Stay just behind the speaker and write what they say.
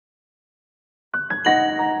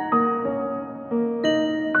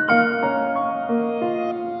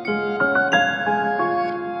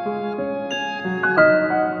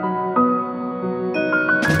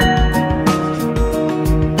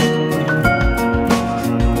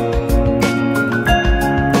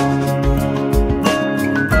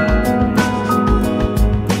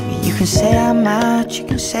much. You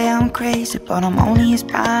can say I'm crazy, but I'm only as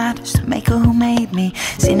bad as the maker who made me.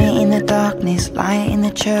 Sinner in the darkness, light in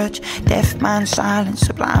the church, deaf man silence,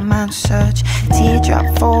 a blind man's search.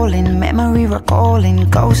 Teardrop falling, memory recalling,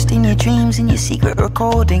 ghost in your dreams and your secret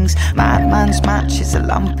recordings. Madman's match is a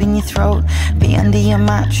lump in your throat, be under your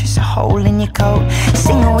mattress, a hole in your coat.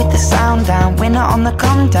 Singer with the sound down, winner on the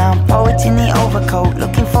come down, poet in the overcoat,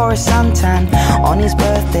 looking for a suntan. On his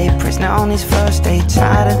birthday, prisoner on his first day,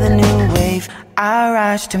 tired of the new wave. I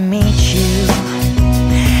rise to meet you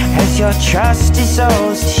as your trust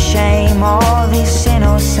dissolves to shame. All this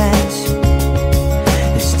innocence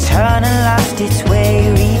has turned and lost its way.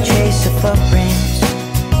 Retrace the footprints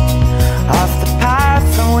off the path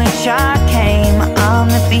from which I came. I'm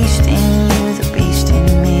the beast in you, the beast in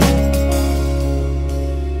me.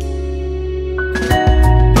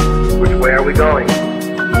 Which way are we going?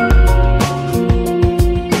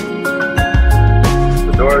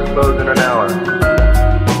 The doors close in an hour.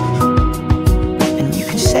 And you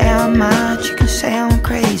can say I'm mad, you can say I'm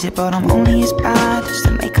crazy, but I'm only as bad as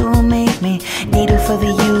the maker who made me. Needle for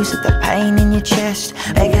the use of the pain in your chest,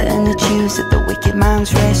 beggar in the Jews at the wicked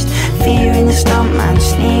man's rest. Fear in the stump man,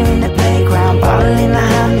 sneer in the playground, bottle in the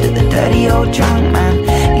hand of the dirty old drunk man.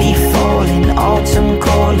 Leaf falling, autumn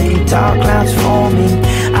calling, dark clouds forming.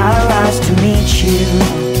 I rise to meet you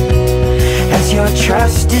as your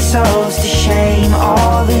trust dissolves to shame.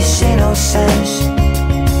 All this innocence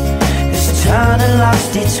has turned and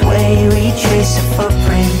lost its way. Retrace the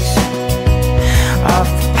footprints of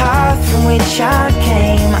the path from which I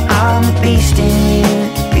came. I'm the beast in you,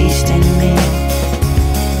 the beast in me.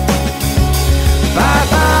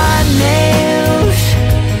 Bye-bye nails,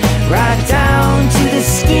 right down to the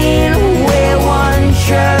skin, where one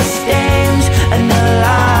trust ends and the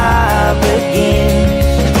lie begins.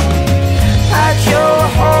 At your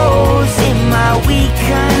holes in my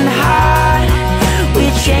weakened heart,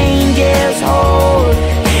 which angels hold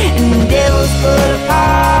and devils put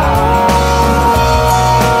apart.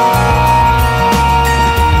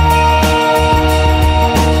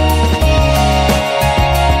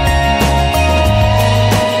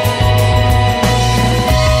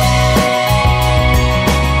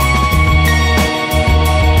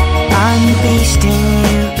 I'm the beast in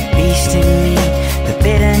you, the beast in me, the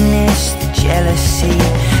bitterness, the jealousy,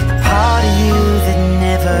 the part of you that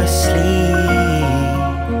never sleeps.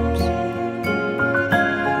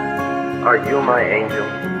 Are you my angel?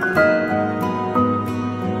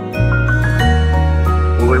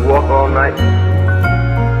 Will we walk all night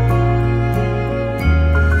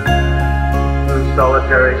through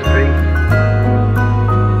solitary streets?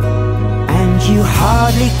 And you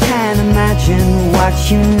hardly can imagine what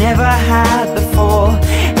you never had before,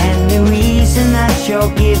 and the reason that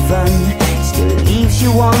you're given still leaves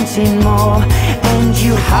you wanting more. And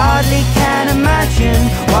you hardly can imagine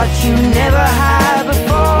what you never had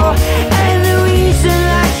before, and the reason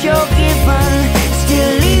that you're given